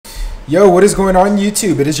Yo, what is going on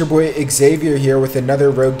YouTube? It is your boy Xavier here with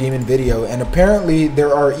another Rogue Demon video, and apparently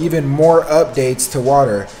there are even more updates to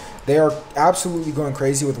water. They are absolutely going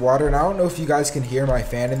crazy with water, and I don't know if you guys can hear my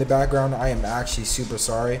fan in the background. I am actually super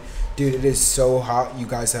sorry. Dude, it is so hot, you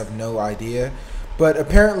guys have no idea. But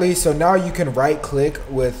apparently, so now you can right click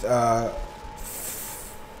with,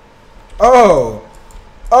 Oh!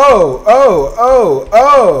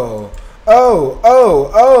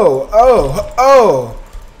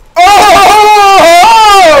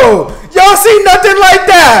 Y'all see nothing like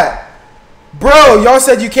that, bro. Y'all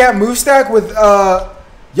said you can't move stack with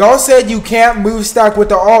y'all said you can't move stack with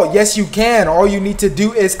the alt. Yes, you can. All you need to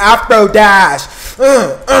do is afro dash.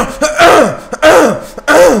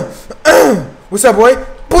 What's up, boy?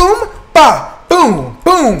 Boom, ba, boom,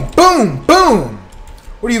 boom, boom, boom.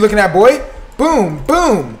 What are you looking at, boy? Boom,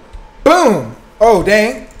 boom, boom. Oh,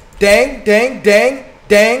 dang, dang, dang, dang,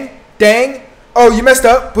 dang, dang. Oh, you messed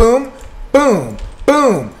up. Boom, boom,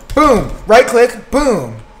 boom, boom. Right click,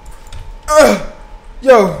 boom.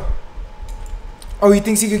 Yo. Oh, he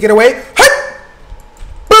thinks he could get away? Hut!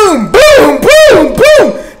 Boom, boom, boom,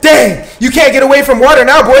 boom. Dang, you can't get away from water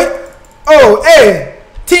now, boy. Oh, hey,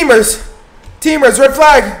 teamers, red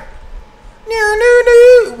flag.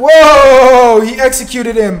 Whoa, he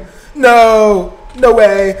executed him. No, no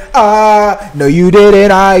way. No, you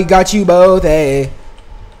didn't. I got you both, hey.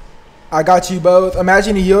 I got you both.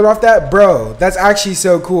 Imagine he healed off that. Bro, that's actually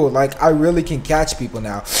so cool. Like, I really can catch people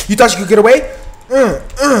now. You thought you could get away?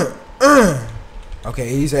 Okay,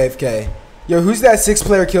 he's AFK. Yo, who's that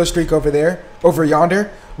 6-player kill streak over there? Over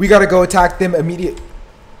yonder? We gotta go attack them immediately.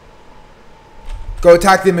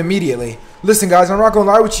 Listen, guys, I'm not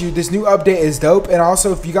gonna lie with you. This new update is dope. And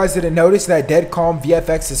also, if you guys didn't notice, that Dead Calm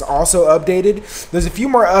VFX is also updated. There's a few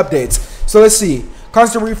more updates. So let's see.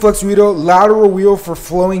 Constant reflex wheel, lateral wheel for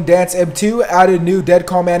flowing dance M2, added new Dead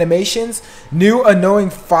Calm animations, new annoying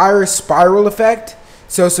fire spiral effect,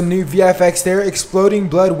 so some new VFX there, exploding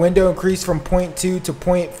blood window increased from 0.2 to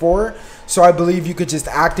 0.4, so I believe you could just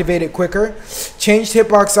activate it quicker, changed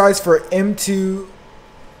hitbox size for M2,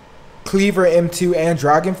 Cleaver M2 and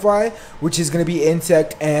Dragonfly, which is going to be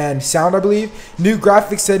insect and sound, I believe, new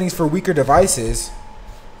graphic settings for weaker devices,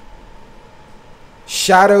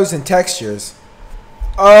 shadows and textures.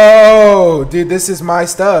 Oh, dude, this is my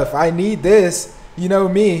stuff. I need this. You know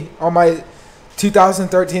me, on my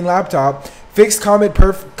 2013 laptop. Fixed coffin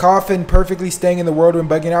perfectly staying in the world when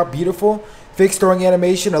bugging out. Beautiful. Fixed throwing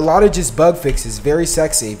animation. A lot of just bug fixes. Very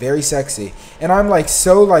sexy. Very sexy. And I'm like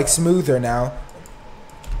so like smoother now.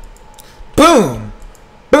 Boom.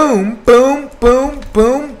 Boom. Boom. Boom.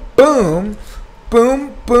 Boom. Boom.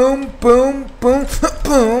 Boom. Boom. Boom. Boom.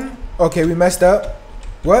 Boom. Okay, we messed up.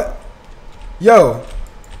 What? Yo.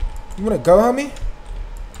 You wanna go, homie?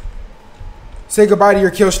 Say goodbye to your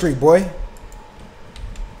kill streak, boy.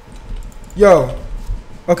 Yo.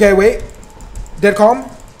 Okay, wait. Dead calm.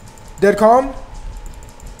 Dead calm.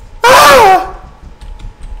 Ah!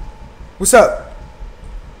 What's up?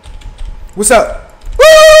 What's up? Woo!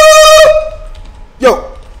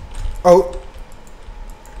 Yo. Oh.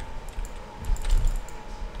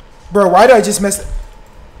 Bro, why did I just mess?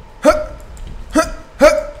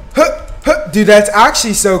 Dude, that's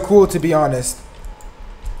actually so cool, to be honest.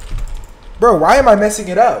 Bro, why am I messing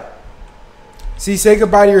it up? See, say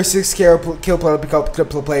goodbye to your 6 kill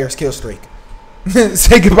players kill streak.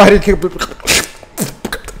 Say goodbye to kill.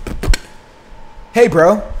 Hey,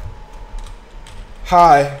 bro.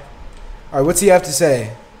 Hi. All right, what's he have to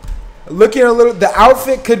say? Looking a little. The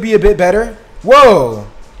outfit could be a bit better. Whoa.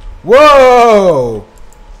 Whoa.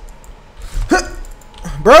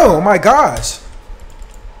 Bro, oh my gosh.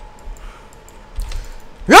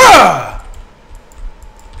 Yeah!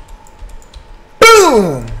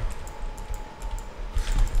 Boom!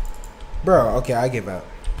 Bro, okay, I give up.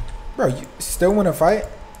 Bro, you still want to fight?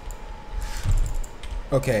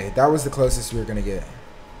 Okay, that was the closest we were going to get.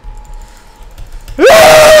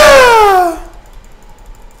 Yeah!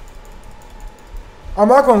 I'm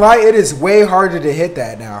not going to lie, it is way harder to hit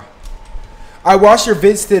that now. I watched your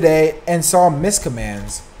vids today and saw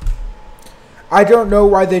miscommands. I don't know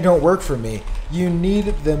why they don't work for me. You need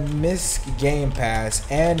the MISC Game Pass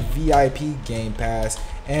and VIP Game Pass,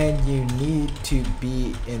 and you need to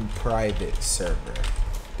be in private server.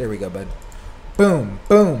 There we go, bud. Boom,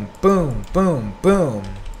 boom, boom, boom, boom.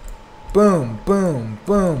 Boom, boom,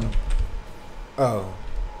 boom. Oh.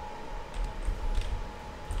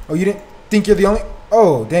 Oh, you didn't think you're the only...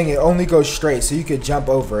 Oh, dang, it only goes straight, so you could jump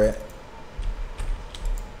over it.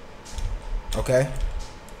 Okay.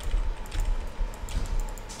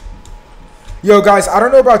 Yo, guys, I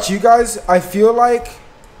don't know about you guys. I feel like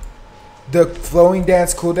the flowing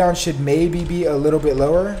dance cooldown should maybe be a little bit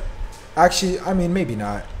lower. Actually, I mean, maybe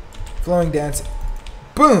not. Flowing dance.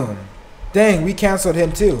 Boom. Dang, we canceled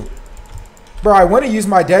him too. Bro, I want to use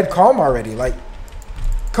my dead calm already. Like,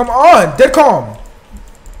 come on, dead calm.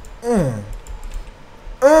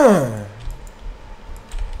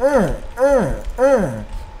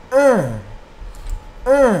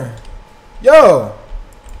 Yo,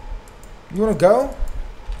 you wanna go?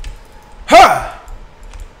 Ha!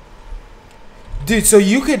 Dude, so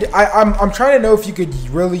you could. I'm trying to know if you could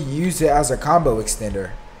really use it as a combo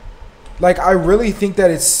extender. Like, I really think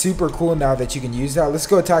that it's super cool now that you can use that. Let's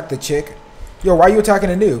go attack the chick. Yo, why are you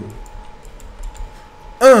attacking a noob?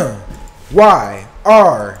 Why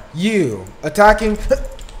are you attacking?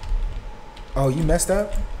 Oh, you messed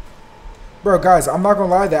up? Bro, guys, I'm not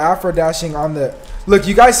gonna lie, the afro dashing on the... Look,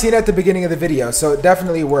 you guys seen it at the beginning of the video, so it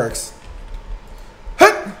definitely works.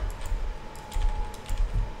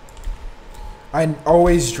 I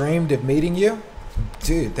always dreamed of meeting you.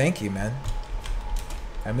 Dude, thank you, man.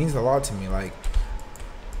 That means a lot to me. Like,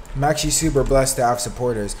 I'm actually super blessed to have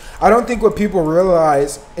supporters. I don't think what people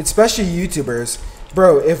realize, especially YouTubers,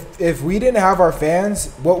 bro, if we didn't have our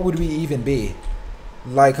fans, what would we even be?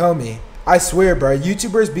 Like, homie, I swear, bro,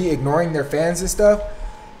 YouTubers be ignoring their fans and stuff.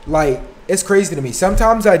 Like, it's crazy to me.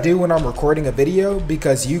 Sometimes I do when I'm recording a video,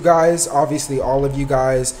 because you guys, obviously all of you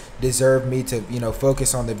guys deserve me to, you know,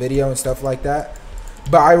 focus on the video and stuff like that.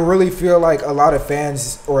 But I really feel like a lot of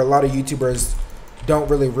fans or a lot of YouTubers don't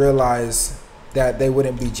really realize that they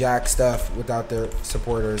wouldn't be jack stuff without their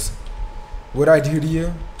supporters. What'd I do to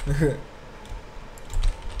you?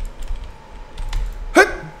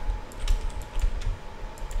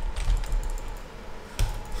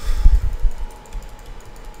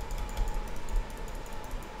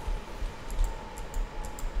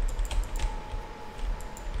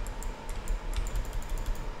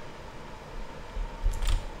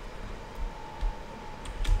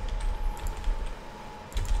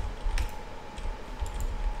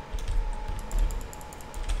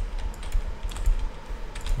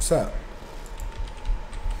 What's up?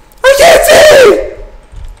 I can't see!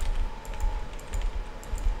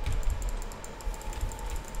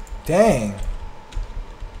 Dang.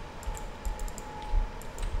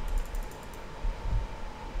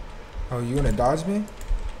 Oh, you gonna dodge me?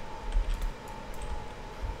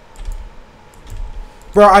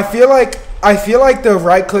 Bro, I feel like the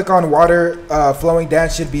right click on water flowing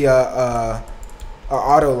dance should be a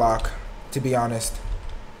auto lock, to be honest.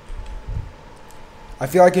 I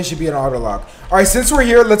feel like it should be an auto lock. All right, since we're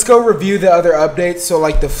here, let's go review the other updates. So,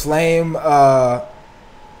 like the flame,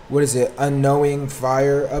 what is it? Unknowing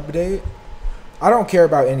fire update. I don't care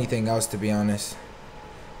about anything else, to be honest.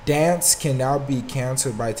 Dance can now be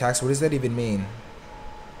canceled by attacks. What does that even mean?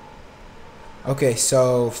 Okay,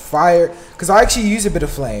 so fire, because I actually use a bit of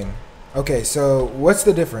flame. Okay, so what's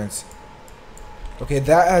the difference? Okay,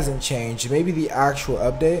 that hasn't changed. Maybe the actual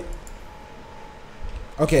update.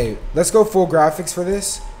 Okay, let's go full graphics for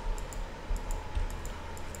this.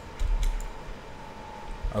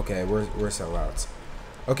 Okay, we're sellouts.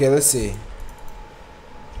 Okay, let's see.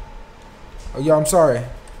 Oh, yo, I'm sorry.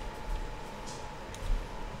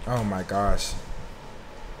 Oh my gosh.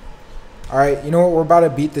 Alright, you know what? We're about to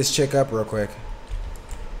beat this chick up real quick.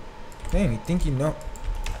 Dang, you think you know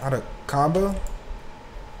how to combo?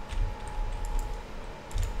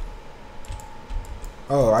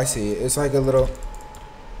 Oh, I see. It's like a little...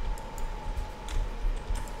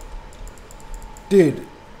 Dude,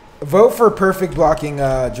 vote for perfect blocking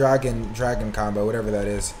dragon combo, whatever that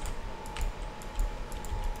is.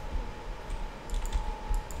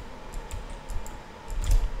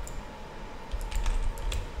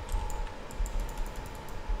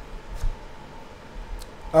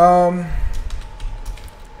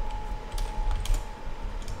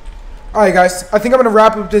 Alright guys, I think I'm going to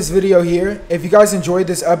wrap up this video here. If you guys enjoyed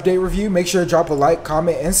this update review, make sure to drop a like,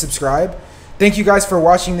 comment, and subscribe. Thank you guys for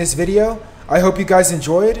watching this video. I hope you guys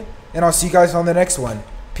enjoyed, and I'll see you guys on the next one.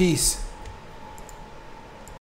 Peace.